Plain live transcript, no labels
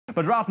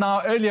But right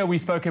now, earlier we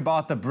spoke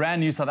about the brand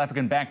new South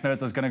African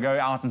banknotes that's going to go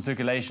out in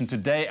circulation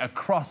today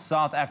across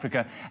South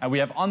Africa. And we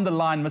have on the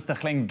line Mr.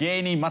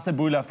 Hlengeni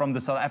Matabula from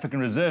the South African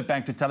Reserve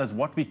Bank to tell us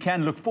what we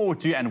can look forward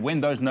to and when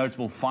those notes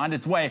will find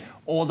its way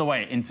all the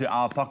way into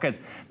our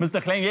pockets.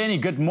 Mr. Hlengeni,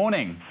 good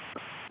morning.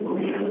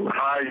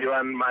 Hi,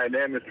 Yuan. My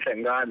name is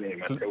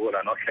Hlengani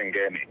Matabula, not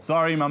Hlengeni.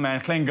 Sorry, my man.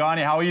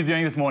 Hlengani, how are you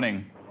doing this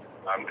morning?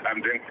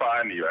 I'm doing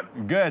fine, Yuan.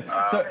 Good.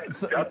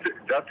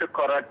 Just to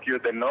correct you,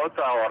 the notes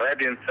are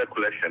already in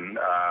circulation,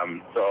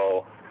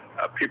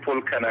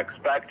 people can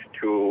expect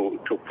to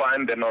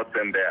find the notes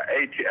in their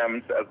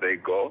ATMs as they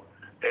go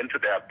into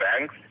their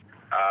banks.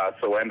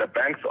 So when the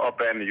banks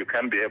open, you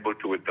can be able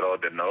to withdraw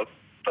the notes.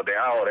 So they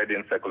are already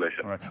in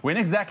circulation. All right. When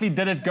exactly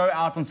did it go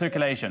out on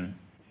circulation?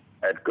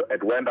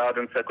 It went out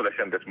in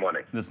circulation this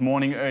morning. This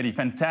morning early.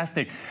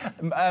 Fantastic.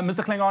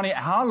 Mr. Hlengani,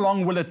 how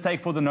long will it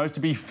take for the notes to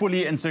be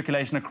fully in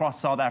circulation across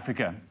South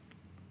Africa?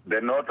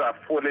 The notes are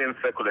fully in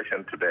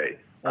circulation today.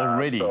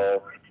 Already?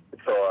 So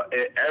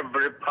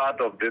every part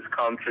of this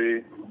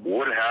country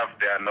will have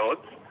their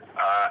notes.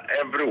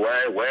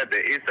 Everywhere where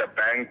there is a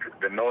bank,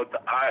 the notes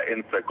are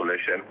in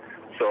circulation.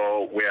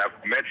 So we have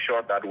made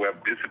sure that we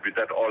have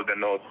distributed all the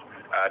notes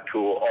to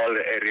all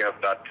the areas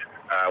that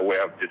we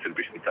have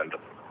distribution centers.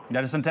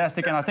 That is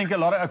fantastic, and I think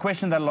a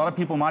question that a lot of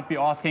people might be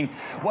asking,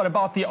 what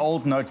about the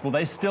old notes? Will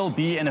they still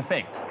be in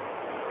effect?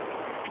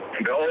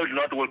 The old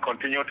note will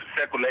continue to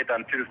circulate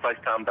until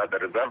such time that the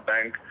Reserve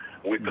Bank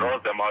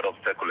withdraws them out of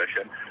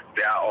circulation.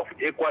 They are of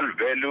equal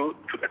value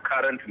to the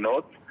current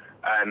notes,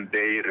 and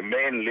they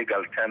remain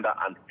legal tender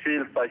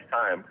until such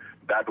time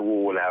that we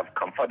will have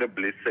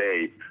comfortably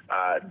say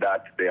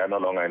that they are no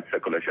longer in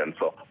circulation.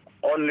 So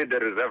only the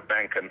Reserve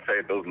Bank can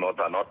say those notes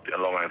are not no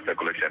longer in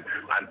circulation.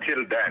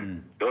 Until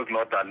then, those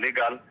notes are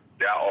legal.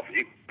 They are of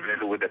equal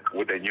value with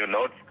the new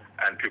notes,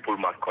 and people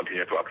must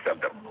continue to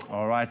accept them.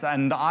 All right,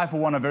 and I,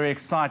 for one, are very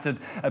excited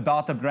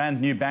about the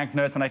brand new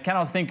banknotes, and I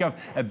cannot think of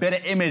a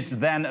better image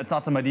than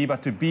Tata Madiba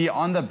to be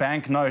on the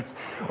banknotes.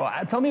 Well,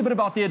 tell me a bit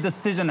about the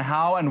decision,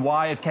 how and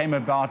why it came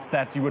about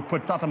that you would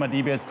put Tata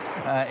Madiba's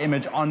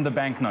image on the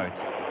banknote.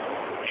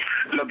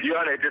 Look,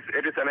 Johan, it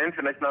is an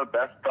international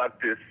best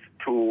practice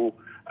to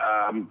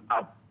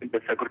up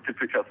the security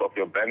features of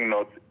your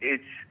banknotes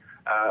each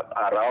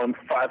around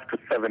 5 to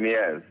 7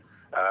 years.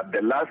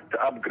 The last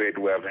upgrade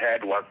we have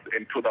had was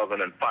in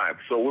 2005,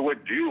 so we were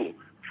due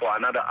for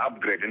another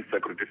upgrade in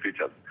security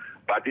features.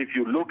 But if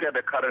you look at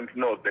the current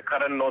notes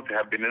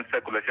have been in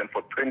circulation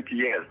for 20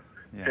 years,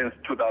 since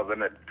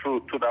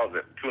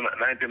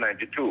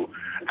 1992,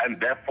 and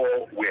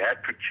therefore we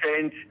had to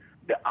change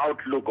the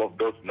outlook of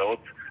those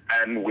notes,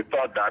 and we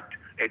thought that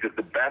it is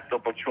the best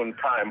opportune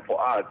time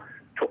for us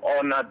to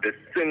honor the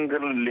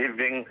single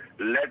living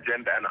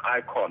legend and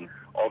icon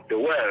of the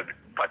world,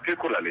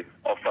 particularly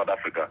of South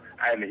Africa.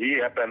 And he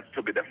happens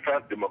to be the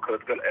first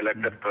democratically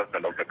elected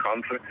president of the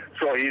country.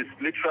 So he is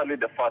literally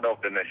the father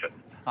of the nation.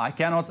 I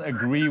cannot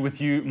agree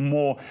with you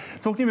more.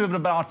 Talk to me a bit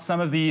about some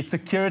of the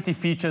security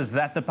features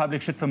that the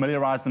public should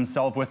familiarize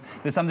themselves with.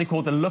 There's something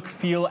called the look,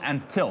 feel,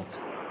 and tilt.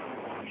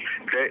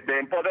 The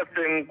important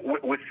thing,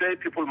 we say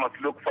people must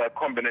look for a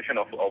combination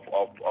of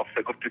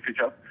security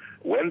features.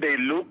 When they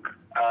look,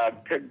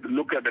 take a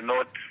look at the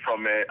note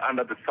from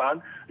under the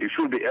sun, you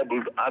should be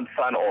able to, and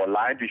sun or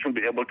light, you should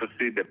be able to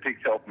see the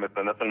picture of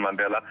Mr. Nelson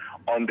Mandela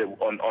on the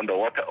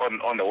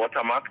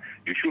watermark.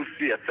 You should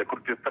see a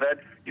security thread.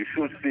 You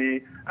should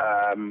see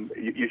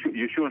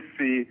you should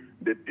see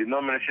the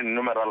denomination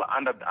numeral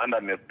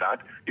underneath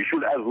that. You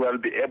should as well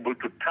be able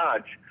to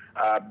touch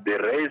the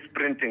raised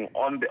printing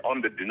on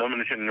the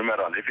denomination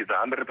numeral. If it's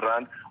 100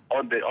 rand,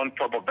 on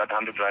top of that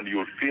 100 rand,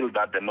 you'll feel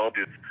that the note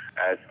is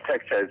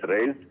texture is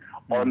raised.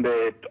 On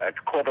the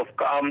coat of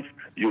arms,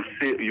 you'll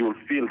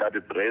feel that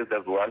it's raised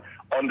as well.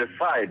 On the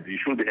side, you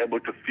should be able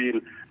to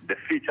feel the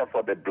feature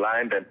for the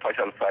blind and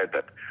partial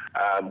sighted.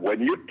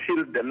 When you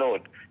tilt the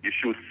note, you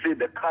should see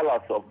the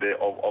colors of the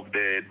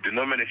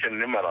denomination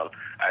numeral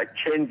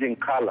changing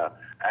color,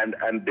 and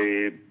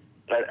the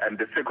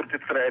security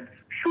thread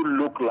should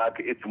look like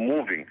it's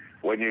moving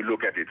when you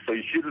look at it. So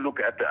you should look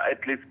at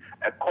least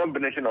a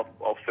combination of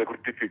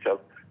security features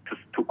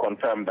to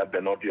confirm that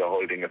the note you are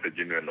holding is a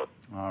genuine note.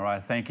 All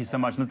right, thank you so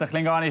much. Mr.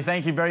 Hlengani,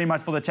 thank you very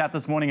much for the chat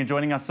this morning and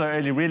joining us so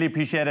early. Really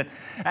appreciate it.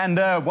 And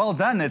well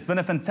done. It's been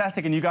a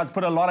fantastic, and you guys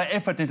put a lot of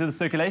effort into the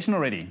circulation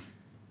already.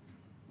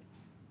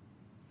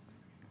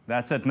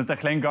 That's it. Mr.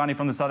 Hlengani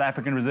from the South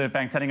African Reserve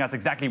Bank telling us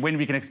exactly when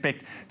we can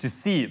expect to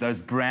see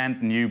those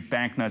brand new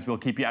banknotes. We'll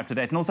keep you up to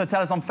date. And also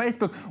tell us on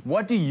Facebook,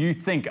 what do you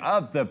think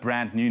of the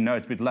brand new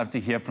notes? We'd love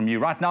to hear from you.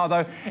 Right now,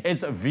 though,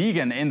 it's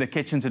vegan in the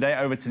kitchen today.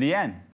 Over to Leanne.